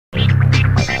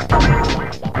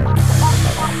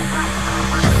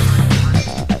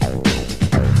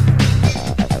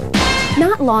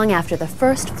Not long after the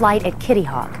first flight at Kitty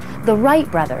Hawk, the Wright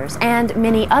brothers, and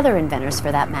many other inventors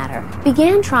for that matter,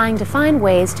 began trying to find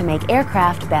ways to make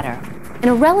aircraft better. In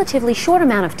a relatively short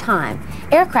amount of time,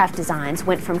 aircraft designs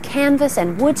went from canvas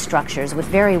and wood structures with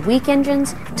very weak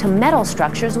engines to metal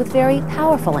structures with very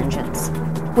powerful engines.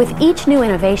 With each new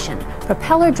innovation,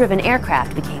 propeller-driven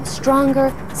aircraft became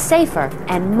stronger, safer,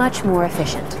 and much more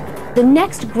efficient. The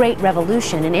next great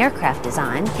revolution in aircraft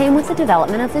design came with the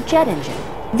development of the jet engine.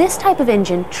 This type of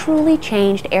engine truly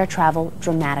changed air travel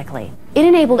dramatically. It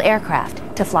enabled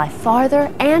aircraft to fly farther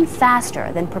and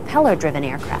faster than propeller-driven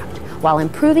aircraft, while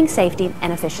improving safety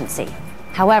and efficiency.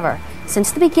 However,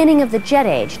 since the beginning of the jet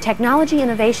age, technology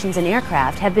innovations in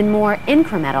aircraft have been more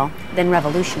incremental than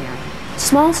revolutionary.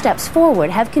 Small steps forward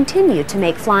have continued to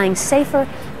make flying safer,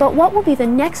 but what will be the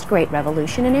next great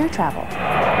revolution in air travel?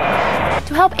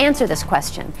 To help answer this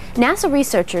question, NASA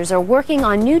researchers are working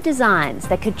on new designs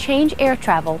that could change air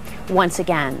travel once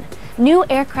again. New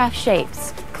aircraft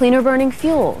shapes, cleaner burning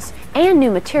fuels, and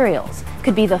new materials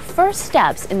could be the first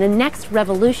steps in the next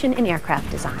revolution in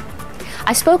aircraft design.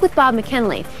 I spoke with Bob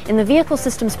McKinley in the Vehicle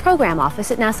Systems Program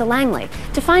Office at NASA Langley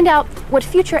to find out what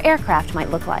future aircraft might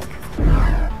look like.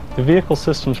 The Vehicle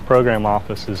Systems Program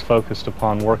Office is focused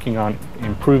upon working on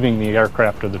improving the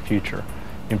aircraft of the future.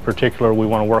 In particular, we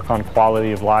want to work on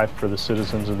quality of life for the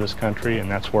citizens of this country, and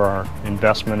that's where our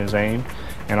investment is aimed,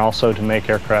 and also to make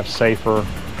aircraft safer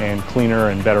and cleaner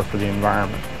and better for the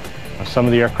environment. Some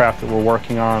of the aircraft that we're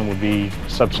working on would be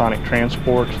subsonic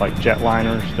transports like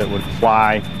jetliners that would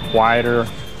fly quieter,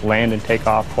 land and take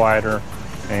off quieter,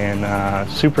 and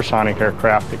supersonic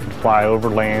aircraft that could fly over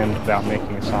land without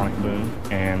making a sonic boom,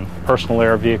 and personal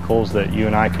air vehicles that you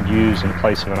and I could use in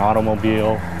place of an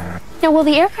automobile. Now, will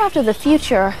the aircraft of the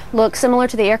future look similar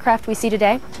to the aircraft we see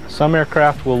today? Some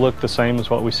aircraft will look the same as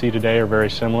what we see today or very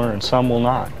similar, and some will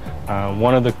not.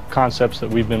 One of the concepts that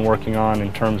we've been working on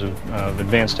in terms of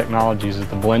advanced technologies is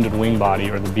the blended wing body,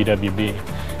 or the BWB.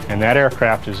 And that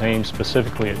aircraft is aimed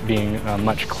specifically at being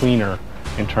much cleaner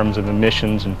in terms of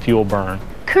emissions and fuel burn.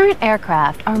 Current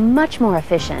aircraft are much more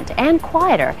efficient and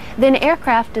quieter than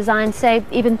aircraft designed, say,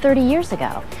 even 30 years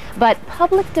ago. But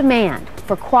public demand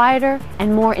for quieter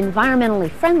and more environmentally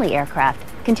friendly aircraft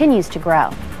continues to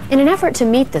grow. In an effort to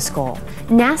meet this goal,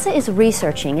 NASA is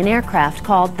researching an aircraft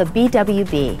called the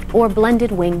BWB, or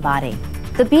Blended Wing Body.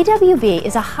 The BWB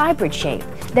is a hybrid shape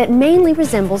that mainly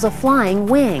resembles a flying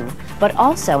wing, but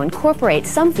also incorporates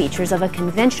some features of a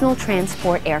conventional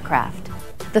transport aircraft.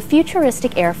 The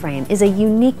futuristic airframe is a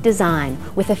unique design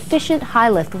with efficient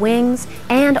high-lift wings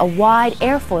and a wide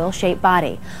airfoil-shaped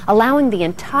body, allowing the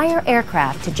entire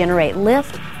aircraft to generate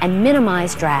lift and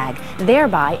minimize drag,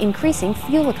 thereby increasing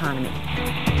fuel economy.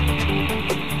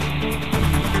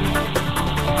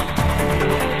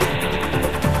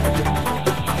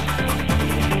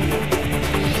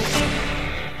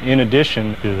 In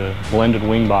addition to the blended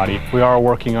wing body, we are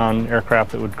working on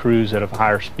aircraft that would cruise at a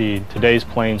higher speed. Today's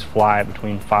planes fly at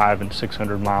between 500 and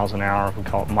 600 miles an hour. We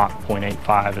call it Mach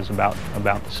 0.85 is about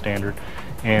the standard.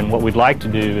 And what we'd like to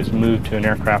do is move to an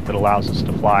aircraft that allows us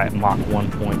to fly at Mach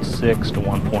 1.6 to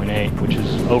 1.8, which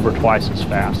is over twice as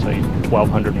fast, say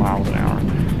 1,200 miles an hour.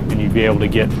 And you'd be able to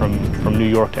get from New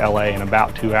York to LA in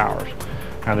about 2 hours.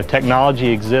 Now, the technology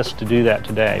exists to do that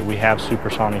today. We have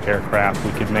supersonic aircraft.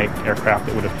 We could make aircraft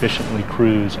that would efficiently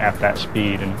cruise at that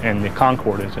speed, and the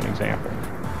Concorde is an example.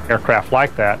 Aircraft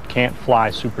like that can't fly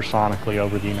supersonically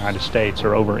over the United States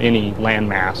or over any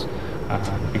landmass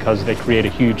because they create a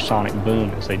huge sonic boom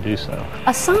as they do so.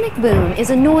 A sonic boom is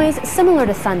a noise similar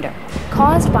to thunder,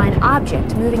 caused by an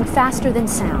object moving faster than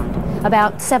sound,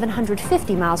 about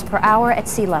 750 miles per hour at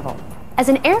sea level. As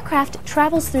an aircraft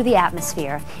travels through the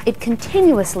atmosphere, it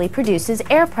continuously produces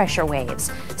air pressure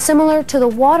waves, similar to the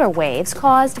water waves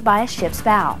caused by a ship's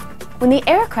bow. When the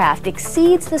aircraft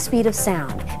exceeds the speed of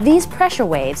sound, these pressure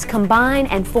waves combine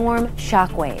and form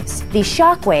shock waves. These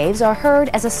shock waves are heard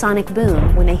as a sonic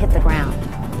boom when they hit the ground.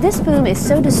 This boom is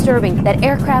so disturbing that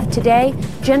aircraft today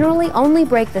generally only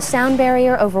break the sound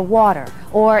barrier over water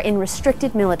or in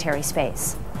restricted military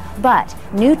space. But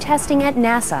new testing at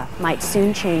NASA might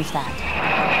soon change that.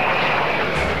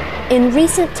 In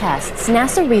recent tests,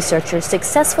 NASA researchers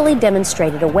successfully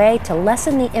demonstrated a way to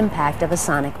lessen the impact of a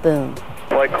sonic boom.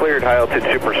 Flight cleared, high altitude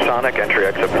supersonic, entry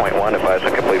exit point 1, advise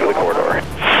and complete the corridor.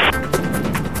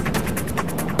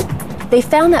 They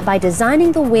found that by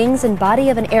designing the wings and body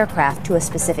of an aircraft to a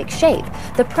specific shape,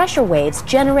 the pressure waves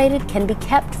generated can be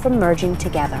kept from merging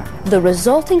together. The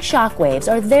resulting shock waves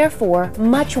are therefore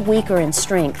much weaker in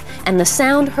strength, and the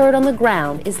sound heard on the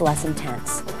ground is less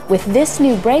intense. With this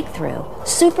new breakthrough,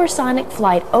 supersonic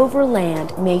flight over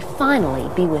land may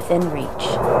finally be within reach.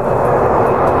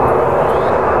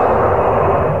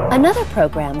 Another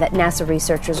program that NASA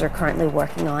researchers are currently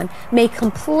working on may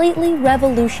completely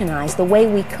revolutionize the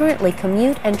way we currently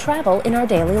commute and travel in our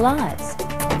daily lives.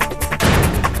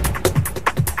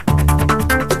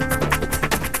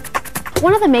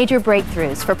 One of the major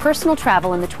breakthroughs for personal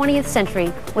travel in the 20th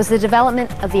century was the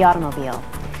development of the automobile.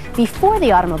 Before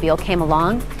the automobile came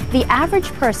along, the average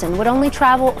person would only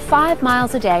travel 5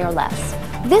 miles a day or less.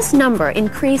 This number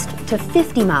increased to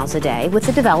 50 miles a day with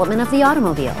the development of the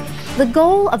automobile. The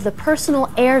goal of the personal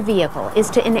air vehicle is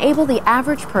to enable the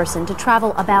average person to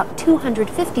travel about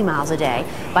 250 miles a day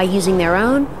by using their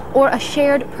own or a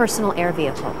shared personal air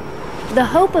vehicle. The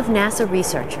hope of NASA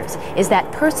researchers is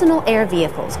that personal air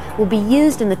vehicles will be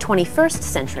used in the 21st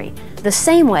century the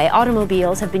same way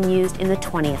automobiles have been used in the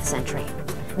 20th century.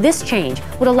 This change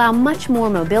would allow much more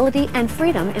mobility and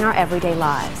freedom in our everyday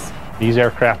lives. These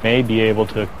aircraft may be able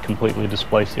to completely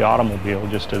displace the automobile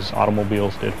just as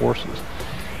automobiles did horses.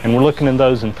 And we're looking at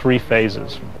those in 3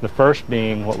 phases. The first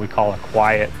being what we call a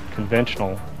quiet,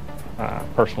 conventional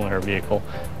personal air vehicle.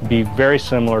 Be very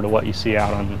similar to what you see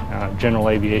out on general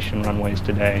aviation runways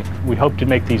today. We hope to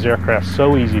make these aircraft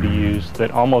so easy to use that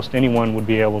almost anyone would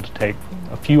be able to take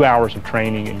a few hours of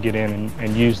training and get in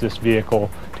and use this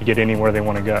vehicle to get anywhere they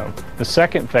want to go. The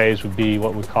second phase would be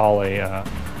what we call a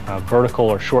vertical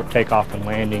or short takeoff and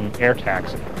landing air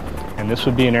taxi. And this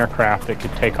would be an aircraft that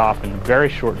could take off in very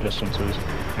short distances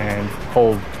and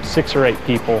hold 6 or 8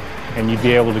 people, and you'd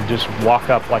be able to just walk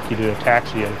up like you do a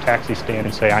taxi at a taxi stand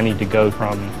and say, I need to go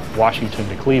from Washington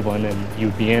to Cleveland, and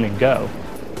you'd be in and go.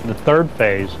 The third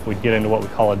phase, we'd get into what we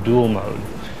call a dual mode.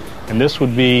 And this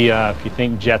would be, if you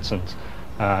think Jetsons,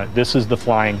 this is the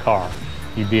flying car.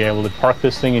 You'd be able to park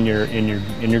this thing in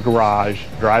your garage,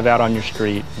 drive out on your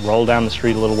street, roll down the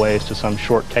street a little ways to some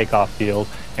short takeoff field,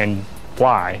 and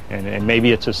fly. And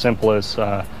maybe it's as simple as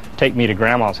take me to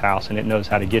Grandma's house, and it knows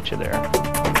how to get you there.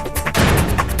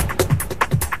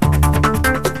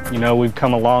 You know, we've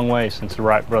come a long way since the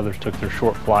Wright brothers took their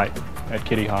short flight at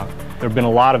Kitty Hawk. There have been a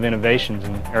lot of innovations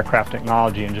in aircraft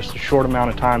technology in just a short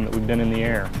amount of time that we've been in the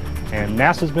air. And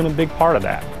NASA's been a big part of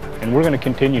that. And we're going to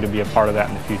continue to be a part of that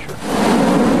in the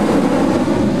future.